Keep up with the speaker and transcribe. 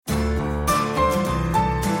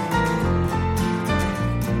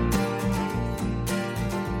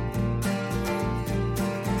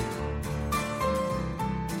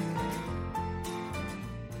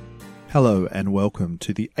Hello and welcome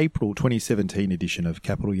to the April 2017 edition of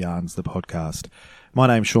Capital Yarns, the podcast. My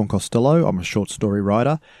name's Sean Costello, I'm a short story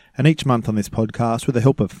writer, and each month on this podcast, with the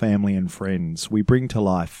help of family and friends, we bring to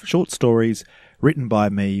life short stories written by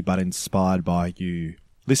me but inspired by you,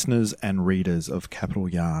 listeners and readers of Capital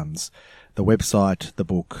Yarns, the website, the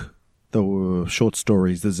book, the short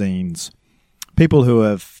stories, the zines. People who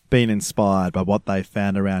have been inspired by what they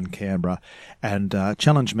found around Canberra and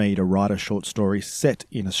challenged me to write a short story set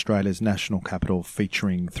in Australia's national capital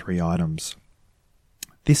featuring 3 items.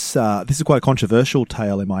 This is quite a controversial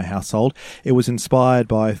tale in my household. It was inspired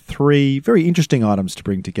by 3 very interesting items to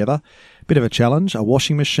bring together. Bit of a challenge, a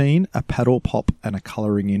washing machine, a paddle pop and a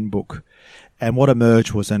colouring in book. And what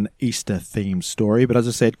emerged was an Easter-themed story, but as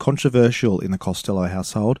I said, controversial in the Costello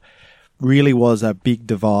household. Really was a big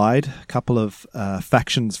divide. A couple of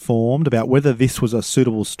factions formed about whether this was a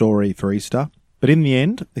suitable story for Easter. But in the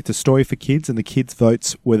end, it's a story for kids, and the kids'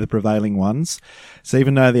 votes were the prevailing ones. So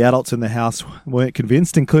even though the adults in the house weren't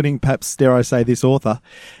convinced, including perhaps, dare I say, this author,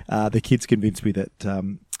 the kids convinced me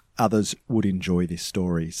that others would enjoy this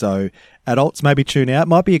story. So adults, maybe tune out.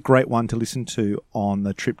 Might be a great one to listen to on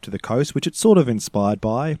the trip to the coast, which it's sort of inspired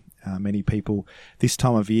by. Many people this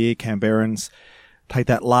time of year, Canberrans, take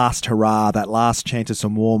that last hurrah, that last chance of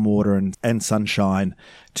some warm water and sunshine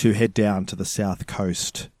to head down to the south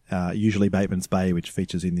coast, usually Bateman's Bay, which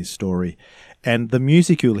features in this story. And the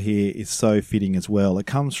music you'll hear is so fitting as well. It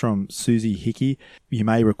comes from Susie Hickey. You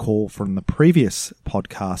may recall from the previous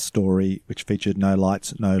podcast story, which featured No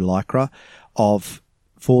Lights, No Lycra, of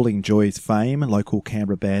Falling Joy's fame, a local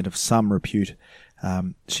Canberra band of some repute.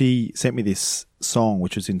 She sent me this song,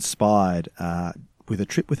 which was inspired with a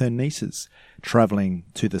trip with her nieces travelling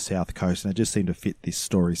to the south coast, and it just seemed to fit this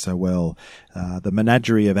story so well. The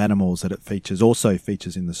menagerie of animals that it features also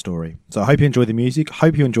features in the story. So I hope you enjoy the music,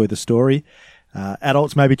 hope you enjoy the story.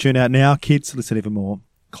 Adults maybe tune out now, kids listen even more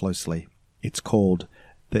closely. It's called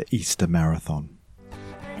The Easter Marathon.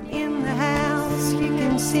 In the house you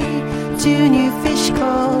can see 2 new fish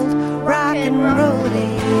called Rock and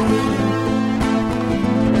Rollie.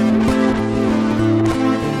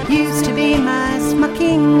 Used to be my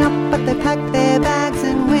smucking up, but they packed their bags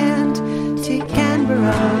and went to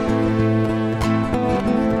Canberra.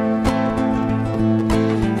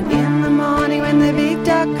 And in the morning when the big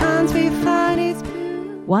duck comes, we find his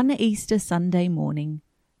poo. One Easter Sunday morning,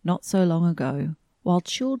 not so long ago, while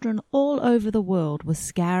children all over the world were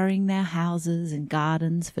scouring their houses and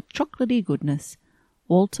gardens for chocolatey goodness,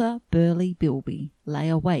 Walter Burley Bilby lay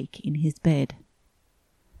awake in his bed.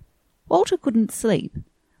 Walter couldn't sleep,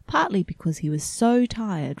 partly because he was so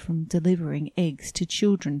tired from delivering eggs to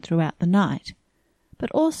children throughout the night,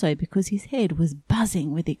 but also because his head was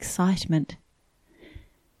buzzing with excitement.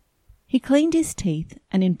 He cleaned his teeth,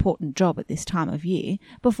 an important job at this time of year,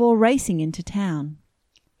 before racing into town.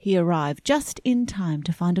 He arrived just in time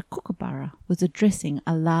to find a kookaburra was addressing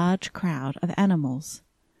a large crowd of animals.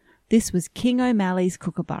 This was King O'Malley's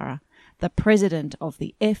kookaburra, the president of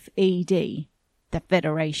the FED, the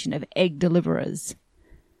Federation of Egg Deliverers.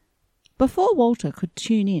 Before Walter could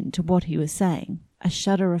tune in to what he was saying, a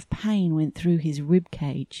shudder of pain went through his rib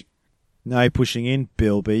cage. No pushing in,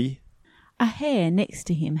 Bilby. A hare next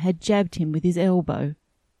to him had jabbed him with his elbow.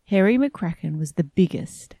 Harry McCracken was the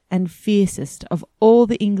biggest and fiercest of all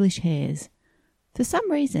the English hares. For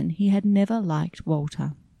some reason, he had never liked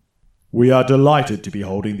Walter. We are delighted to be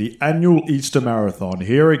holding the annual Easter Marathon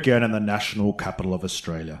here again in the national capital of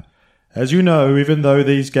Australia. As you know, even though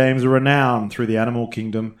these games are renowned through the animal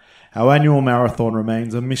kingdom, our annual marathon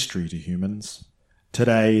remains a mystery to humans.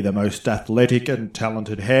 Today, the most athletic and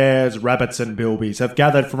talented hares, rabbits and bilbies have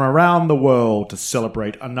gathered from around the world to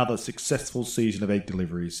celebrate another successful season of egg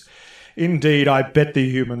deliveries. Indeed, I bet the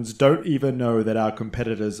humans don't even know that our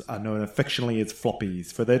competitors are known affectionately as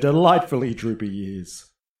floppies for their delightfully droopy ears.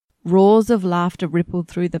 Roars of laughter rippled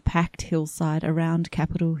through the packed hillside around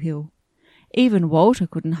Capitol Hill. Even Walter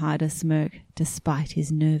couldn't hide a smirk, despite his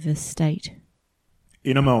nervous state.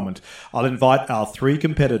 In a moment, I'll invite our 3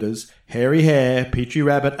 competitors, Hairy Hare, Peachy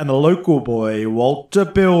Rabbit and the local boy, Walter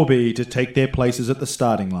Bilby, to take their places at the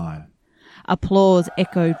starting line. Applause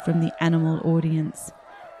echoed from the animal audience,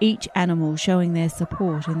 each animal showing their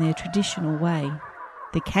support in their traditional way.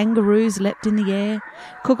 The kangaroos leapt in the air,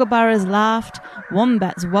 kookaburras laughed,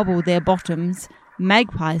 wombats wobbled their bottoms,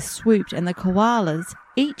 magpies swooped, and the koalas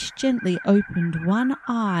each gently opened one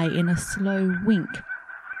eye in a slow wink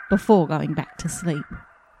before going back to sleep.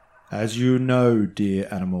 As you know, dear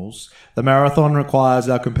animals, the marathon requires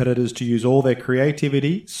our competitors to use all their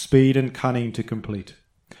creativity, speed and cunning to complete.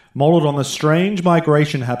 Modelled on the strange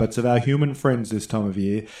migration habits of our human friends this time of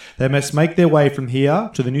year, they must make their way from here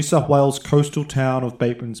to the New South Wales coastal town of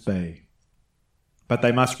Batemans Bay. But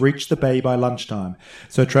they must reach the bay by lunchtime,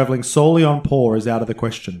 so travelling solely on paw is out of the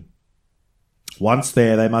question. Once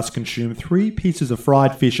there, they must consume 3 pieces of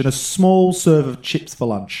fried fish and a small serve of chips for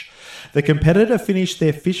lunch. The competitor finished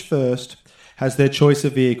their fish first has their choice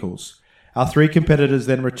of vehicles. Our 3 competitors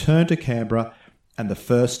then return to Canberra, and the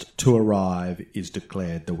first to arrive is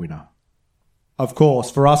declared the winner. Of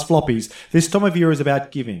course, for us floppies, this time of year is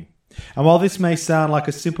about giving. And while this may sound like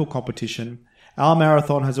a simple competition, our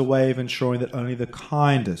marathon has a way of ensuring that only the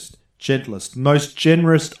kindest, gentlest, most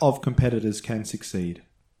generous of competitors can succeed.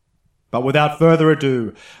 But without further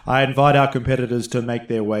ado, I invite our competitors to make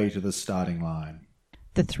their way to the starting line.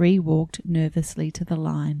 The 3 walked nervously to the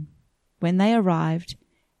line. When they arrived,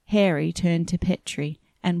 Harry turned to Petrie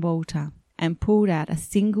and Walter and pulled out a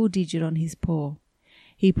single digit on his paw.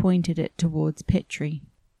 He pointed it towards Petrie.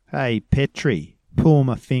 Hey, Petrie, pull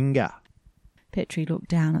my finger. Petrie looked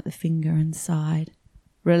down at the finger and sighed.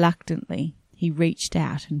 Reluctantly, he reached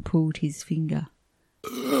out and pulled his finger.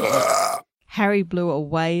 Harry blew a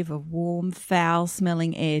wave of warm,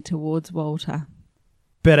 foul-smelling air towards Walter.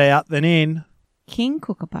 Better out than in. King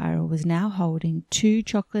Kookaburra was now holding 2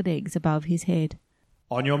 chocolate eggs above his head.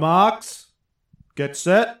 On your marks, get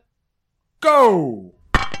set, go!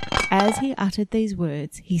 As he uttered these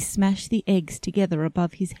words, he smashed the eggs together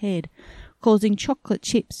above his head, causing chocolate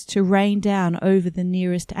chips to rain down over the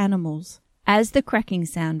nearest animals. As the cracking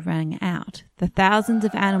sound rang out, the thousands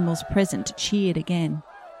of animals present cheered again.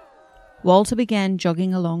 Walter began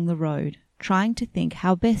jogging along the road, trying to think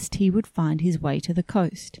how best he would find his way to the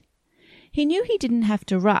coast. He knew he didn't have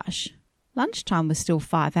to rush. Lunchtime was still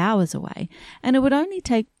 5 hours away, and it would only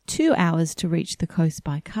take 2 hours to reach the coast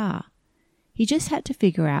by car. He just had to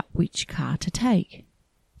figure out which car to take.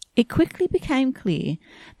 It quickly became clear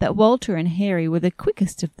that Walter and Harry were the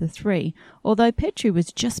quickest of the 3, although Petrie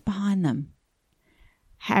was just behind them.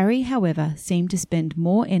 Harry, however, seemed to spend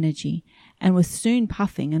more energy and was soon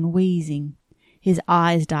puffing and wheezing. His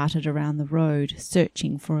eyes darted around the road,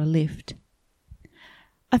 searching for a lift.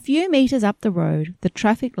 A few metres up the road, the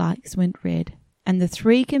traffic lights went red, and the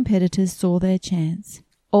 3 competitors saw their chance.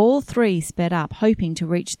 All 3 sped up, hoping to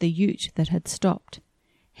reach the ute that had stopped.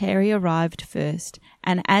 Harry arrived first,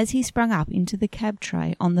 and as he sprung up into the cab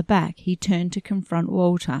tray on the back, he turned to confront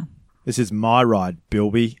Walter. This is my ride,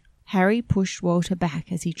 Bilby. Harry pushed Walter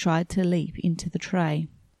back as he tried to leap into the tray.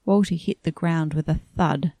 Walter hit the ground with a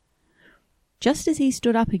thud. Just as he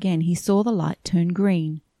stood up again, he saw the light turn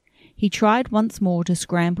green. He tried once more to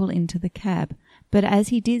scramble into the cab, but as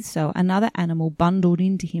he did so, another animal bundled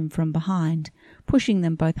into him from behind, pushing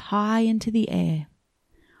them both high into the air.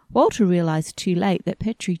 Walter realised too late that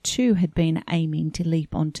Petrie too had been aiming to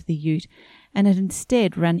leap onto the ute, and had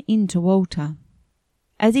instead run into Walter.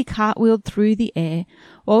 As he cartwheeled through the air,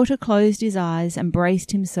 Walter closed his eyes and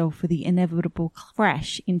braced himself for the inevitable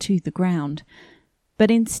crash into the ground.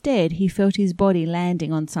 But instead he felt his body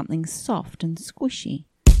landing on something soft and squishy.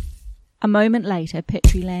 A moment later,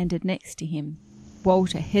 Petrie landed next to him.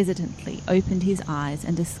 Walter hesitantly opened his eyes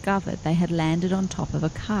and discovered they had landed on top of a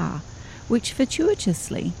car, which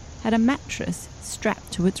fortuitously had a mattress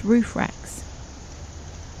strapped to its roof racks.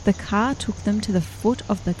 The car took them to the foot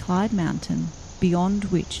of the Clyde Mountain, beyond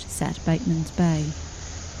which sat Batemans Bay.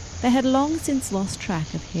 They had long since lost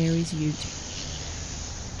track of Harry's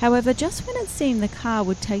ute. However, just when it seemed the car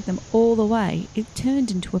would take them all the way, it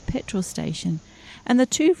turned into a petrol station, and the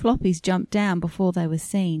 2 floppies jumped down before they were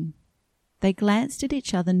seen. They glanced at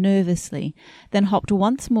each other nervously, then hopped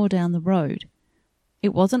once more down the road.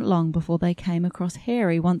 It wasn't long before they came across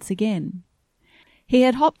Harry once again. He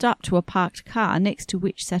had hopped up to a parked car next to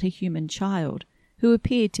which sat a human child, who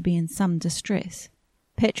appeared to be in some distress.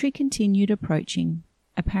 Petrie continued approaching,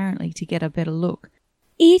 apparently to get a better look.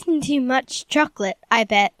 Eating too much chocolate, I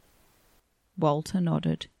bet. Walter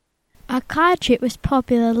nodded. A car trip was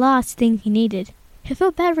probably the last thing he needed. He'll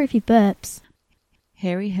feel better if he burps.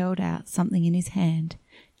 Harry held out something in his hand,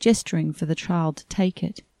 gesturing for the child to take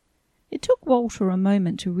it. It took Walter a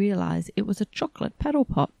moment to realise it was a chocolate paddle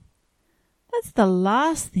pop. That's the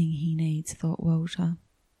last thing he needs, thought Walter.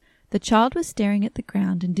 The child was staring at the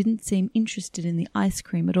ground and didn't seem interested in the ice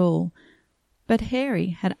cream at all. But Harry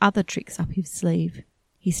had other tricks up his sleeve.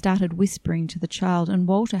 He started whispering to the child, and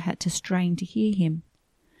Walter had to strain to hear him.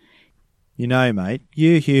 You know, mate,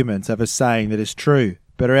 you humans have a saying that is true.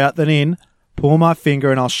 Better out than in. Pull my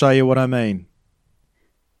finger and I'll show you what I mean.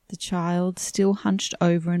 The child, still hunched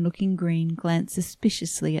over and looking green, glanced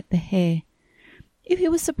suspiciously at the hare. If he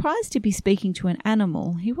was surprised to be speaking to an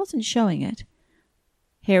animal, he wasn't showing it.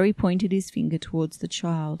 Harry pointed his finger towards the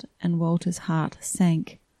child, and Walter's heart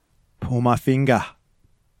sank. Pull my finger.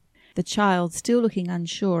 The child, still looking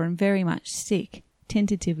unsure and very much sick,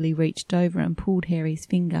 tentatively reached over and pulled Harry's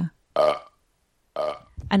finger.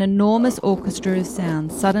 An enormous orchestra of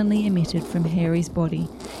sound suddenly emitted from Harry's body.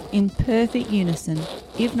 In perfect unison,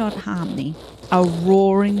 if not harmony, a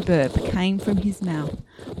roaring burp came from his mouth,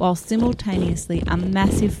 while simultaneously a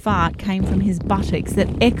massive fart came from his buttocks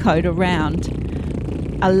that echoed around.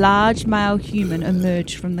 A large male human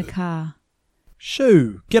emerged from the car.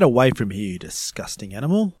 Shoo! Get away from here, you disgusting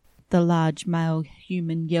animal. The large male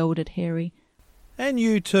human yelled at Harry. And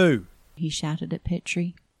you too. He shouted at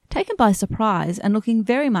Petrie. Taken by surprise and looking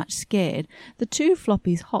very much scared, the two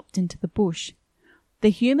floppies hopped into the bush. The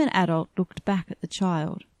human adult looked back at the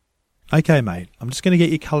child. Okay, mate, I'm just going to get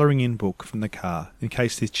your colouring in book from the car in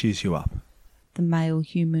case this cheers you up. The male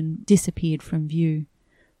human disappeared from view.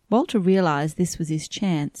 Walter realised this was his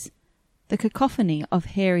chance. The cacophony of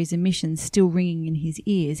Harry's emissions still ringing in his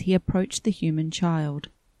ears, he approached the human child.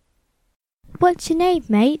 What's your name,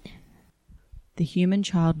 mate? The human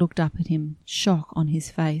child looked up at him, shock on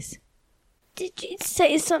his face. Did you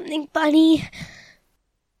say something funny?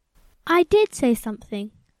 I did say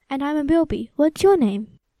something, and I'm a Bilby. What's your name?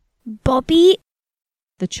 Bobby.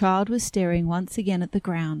 The child was staring once again at the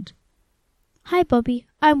ground. Hi, Bobby.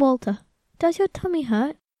 I'm Walter. Does your tummy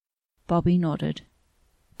hurt? Bobby nodded.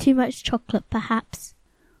 Too much chocolate, perhaps?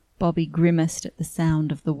 Bobby grimaced at the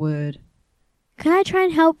sound of the word. Can I try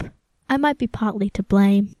and help? I might be partly to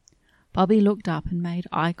blame. Bobby looked up and made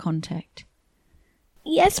eye contact.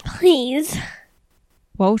 Yes, please.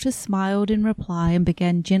 Walter smiled in reply and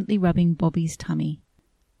began gently rubbing Bobby's tummy.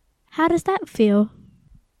 How does that feel?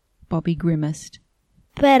 Bobby grimaced.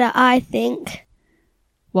 Better, I think.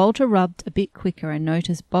 Walter rubbed a bit quicker and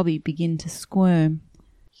noticed Bobby begin to squirm.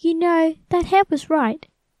 You know, that hair was right.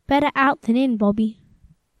 Better out than in, Bobby.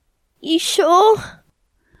 You sure?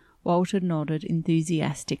 Walter nodded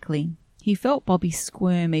enthusiastically. He felt Bobby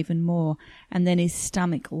squirm even more, and then his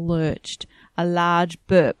stomach lurched. A large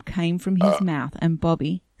burp came from his mouth, and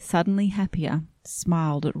Bobby, suddenly happier,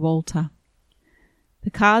 smiled at Walter.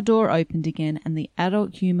 The car door opened again, and the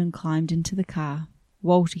adult human climbed into the car.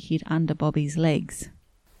 Walter hid under Bobby's legs.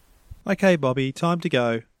 Okay, Bobby, time to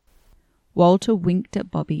go. Walter winked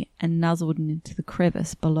at Bobby and nuzzled into the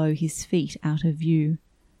crevice below his feet out of view.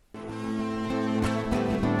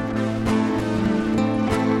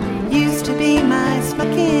 Used to be mice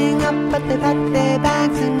flocking up, but they packed their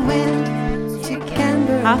bags and went to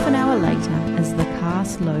Canberra. Half an hour later, as the car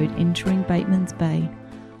slowed entering Bateman's Bay,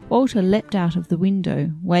 Walter leapt out of the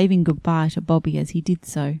window, waving goodbye to Bobby as he did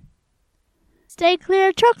so. Stay clear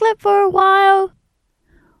of chocolate for a while.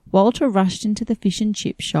 Walter rushed into the fish and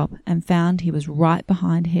chip shop and found he was right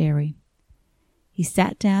behind Harry. He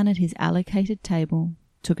sat down at his allocated table,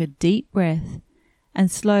 took a deep breath,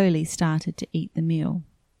 and slowly started to eat the meal.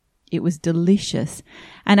 It was delicious,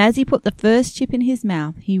 and as he put the first chip in his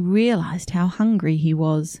mouth, he realised how hungry he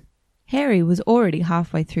was. Harry was already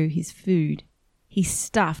halfway through his food. He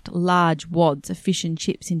stuffed large wads of fish and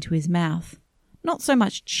chips into his mouth, not so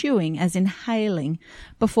much chewing as inhaling,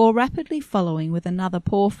 before rapidly following with another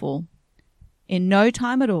pawful. In no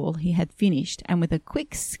time at all he had finished, and with a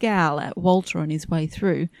quick scowl at Walter on his way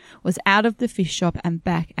through, was out of the fish shop and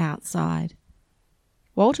back outside.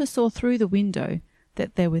 Walter saw through the window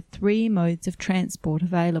that there were 3 modes of transport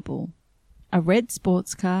available: a red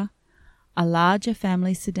sports car, a larger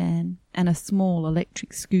family sedan, and a small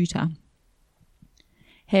electric scooter.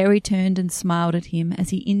 Harry turned and smiled at him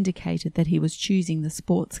as he indicated that he was choosing the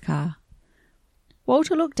sports car.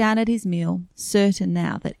 Walter looked down at his meal, certain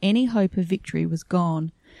now that any hope of victory was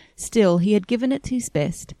gone. Still, he had given it his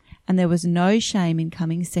best, and there was no shame in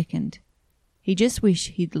coming second. He just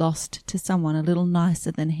wished he'd lost to someone a little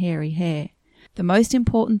nicer than Hairy Hare. The most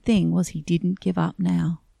important thing was he didn't give up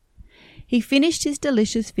now. He finished his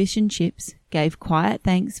delicious fish and chips, gave quiet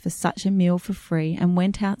thanks for such a meal for free, and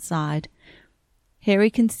went outside.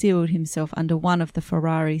 Harry concealed himself under one of the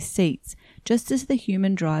Ferrari's seats just as the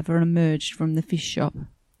human driver emerged from the fish shop.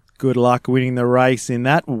 Good luck winning the race in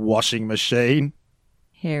that washing machine,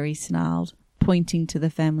 Harry snarled, pointing to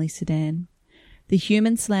the family sedan. The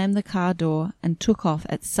human slammed the car door and took off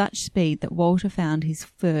at such speed that Walter found his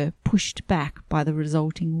fur pushed back by the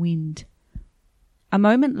resulting wind. A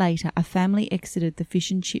moment later, a family exited the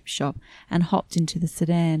fish and chip shop and hopped into the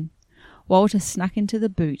sedan. Walter snuck into the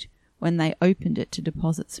boot when they opened it to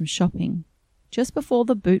deposit some shopping. Just before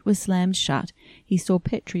the boot was slammed shut, he saw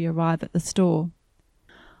Petrie arrive at the store.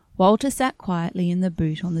 Walter sat quietly in the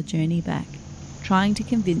boot on the journey back, trying to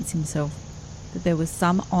convince himself that there was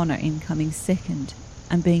some honour in coming second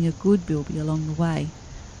and being a good bilby along the way.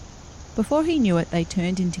 Before he knew it, they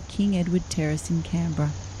turned into King Edward Terrace in Canberra.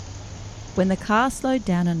 When the car slowed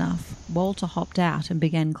down enough, Walter hopped out and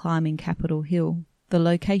began climbing Capitol Hill, the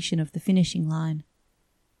location of the finishing line.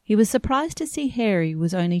 He was surprised to see Harry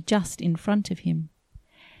was only just in front of him.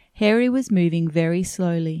 Harry was moving very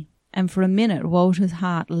slowly, and for a minute Walter's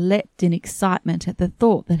heart leapt in excitement at the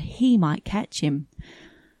thought that he might catch him.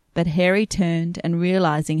 But Harry turned and,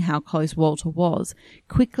 realizing how close Walter was,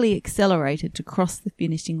 quickly accelerated to cross the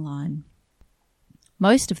finishing line.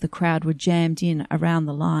 Most of the crowd were jammed in around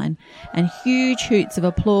the line, and huge hoots of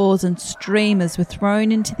applause and streamers were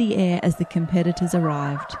thrown into the air as the competitors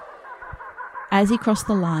arrived. As he crossed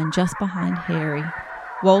the line just behind Harry,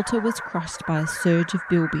 Walter was crushed by a surge of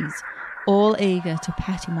bilbies, all eager to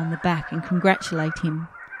pat him on the back and congratulate him.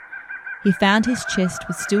 He found his chest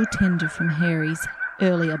was still tender from Harry's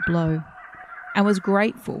earlier blow, and was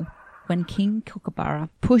grateful when King Kookaburra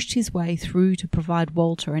pushed his way through to provide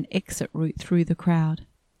Walter an exit route through the crowd.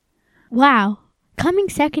 Wow, coming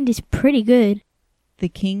second is pretty good. The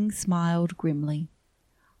king smiled grimly.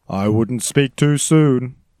 I wouldn't speak too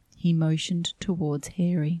soon. He motioned towards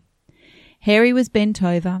Harry. Harry was bent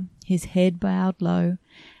over, his head bowed low,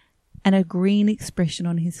 and a green expression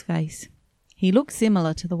on his face. He looked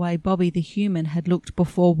similar to the way Bobby the human had looked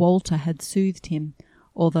before Walter had soothed him,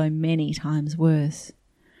 although many times worse.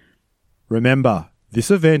 Remember,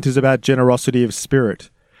 this event is about generosity of spirit.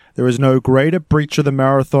 There is no greater breach of the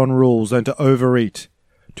marathon rules than to overeat,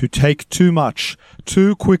 to take too much,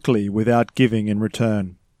 too quickly without giving in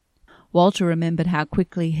return. Walter remembered how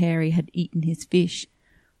quickly Harry had eaten his fish.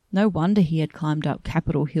 No wonder he had climbed up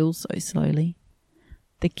Capitol Hill so slowly.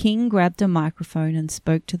 The king grabbed a microphone and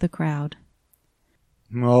spoke to the crowd.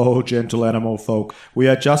 Oh, gentle animal folk, we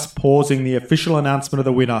are just pausing the official announcement of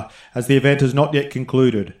the winner, as the event has not yet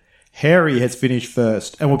concluded. Harry has finished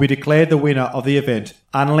first and will be declared the winner of the event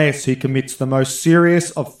unless he commits the most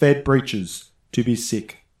serious of Fed breaches, to be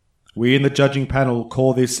sick. We in the judging panel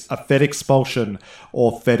call this a Fed expulsion,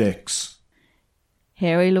 or FedEx.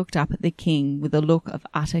 Harry looked up at the king with a look of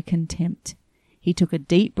utter contempt. He took a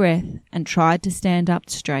deep breath and tried to stand up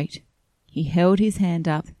straight. He held his hand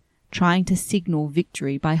up, trying to signal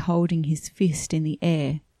victory by holding his fist in the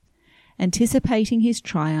air. Anticipating his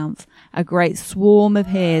triumph, a great swarm of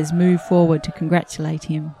hares moved forward to congratulate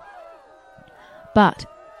him. But,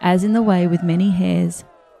 as in the way with many hares,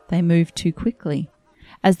 they moved too quickly.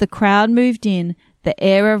 As the crowd moved in, the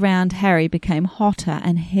air around Harry became hotter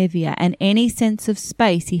and heavier, and any sense of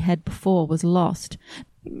space he had before was lost.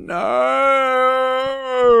 No!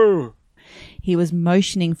 He was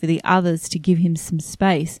motioning for the others to give him some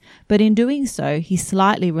space, but in doing so he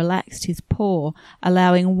slightly relaxed his paw,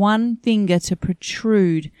 allowing one finger to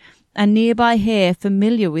protrude. A nearby hare,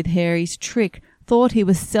 familiar with Harry's trick, thought he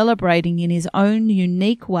was celebrating in his own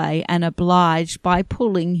unique way and obliged by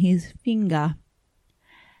pulling his finger.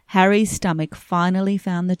 Harry's stomach finally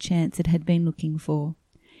found the chance it had been looking for.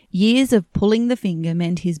 Years of pulling the finger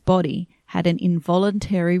meant his body had an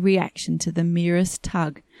involuntary reaction to the merest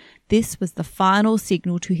tug. This was the final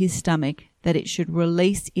signal to his stomach that it should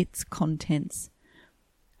release its contents.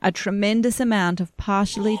 A tremendous amount of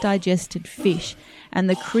partially digested fish and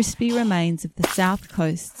the crispy remains of the South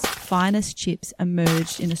Coast's finest chips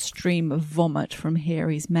emerged in a stream of vomit from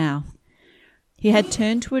Harry's mouth. He had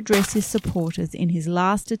turned to address his supporters in his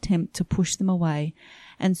last attempt to push them away,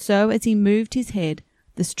 and so as he moved his head,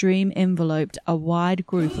 the stream enveloped a wide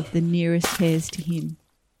group of the nearest hares to him.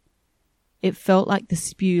 It felt like the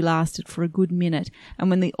spew lasted for a good minute, and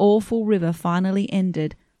when the awful river finally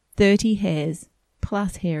ended, 30 hares,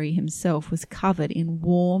 plus Harry himself, was covered in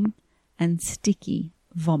warm and sticky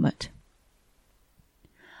vomit.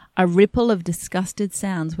 A ripple of disgusted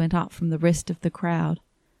sounds went up from the rest of the crowd.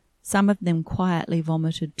 Some of them quietly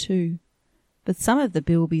vomited too, but some of the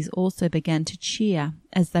bilbies also began to cheer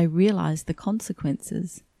as they realized the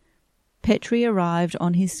consequences. Petrie arrived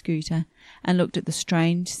on his scooter and looked at the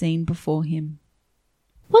strange scene before him.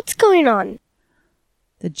 What's going on?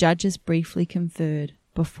 The judges briefly conferred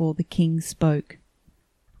before the king spoke.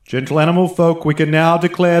 Gentle animal folk, we can now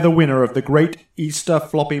declare the winner of the Great Easter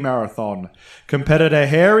Floppy Marathon. Competitor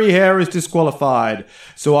Harry Hare is disqualified,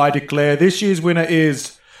 so I declare this year's winner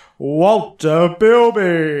is Walter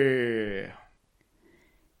Bilby.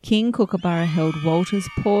 King Kookaburra held Walter's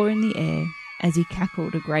paw in the air as he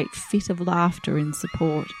cackled a great fit of laughter in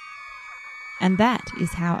support. And that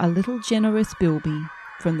is how a little generous bilby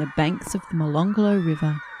from the banks of the Molonglo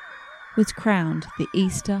River was crowned the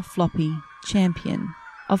Easter Floppy champion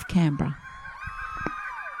of Canberra.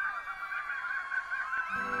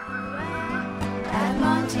 At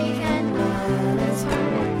Monty and Wallace.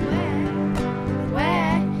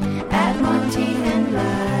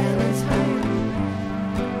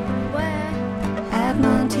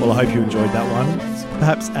 Well, I hope you enjoyed that one.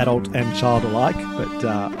 Perhaps adult and child alike, but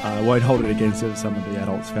I won't hold it against them. Some of the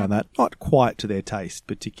adults found that not quite to their taste,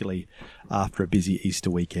 particularly after a busy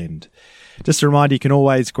Easter weekend. Just a reminder, you can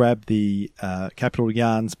always grab the Capital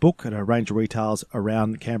Yarns book at a range of retailers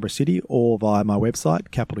around Canberra City or via my website,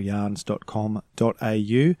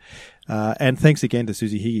 capitalyarns.com.au. And thanks again to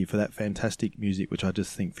Susie Higgy for that fantastic music, which I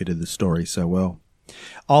just think fitted the story so well.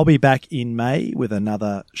 I'll be back in May with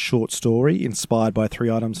another short story inspired by 3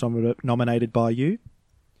 items nominated by you.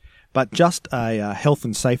 But just a health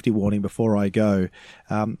and safety warning before I go.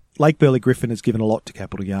 Lake Burley Griffin has given a lot to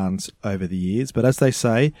Capital Yarns over the years, but as they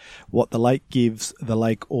say, what the lake gives, the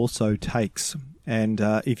lake also takes. And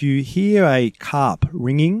if you hear a carp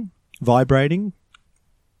ringing, vibrating,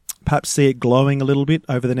 perhaps see it glowing a little bit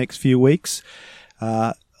over the next few weeks,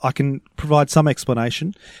 I can provide some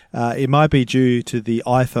explanation. It might be due to the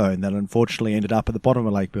iPhone that unfortunately ended up at the bottom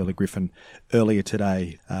of Lake Burley Griffin earlier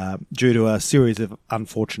today due to a series of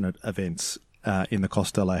unfortunate events in the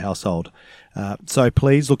Costello household. So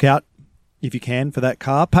please look out if you can for that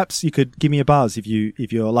carp. Perhaps you could give me a buzz if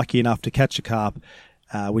you're lucky enough to catch a carp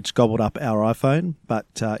which gobbled up our iPhone.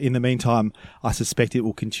 But in the meantime, I suspect it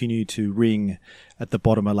will continue to ring at the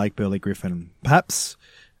bottom of Lake Burley Griffin. Perhaps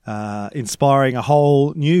inspiring a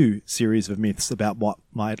whole new series of myths about what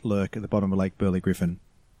might lurk at the bottom of Lake Burley Griffin.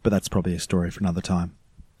 But that's probably a story for another time.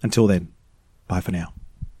 Until then, bye for now.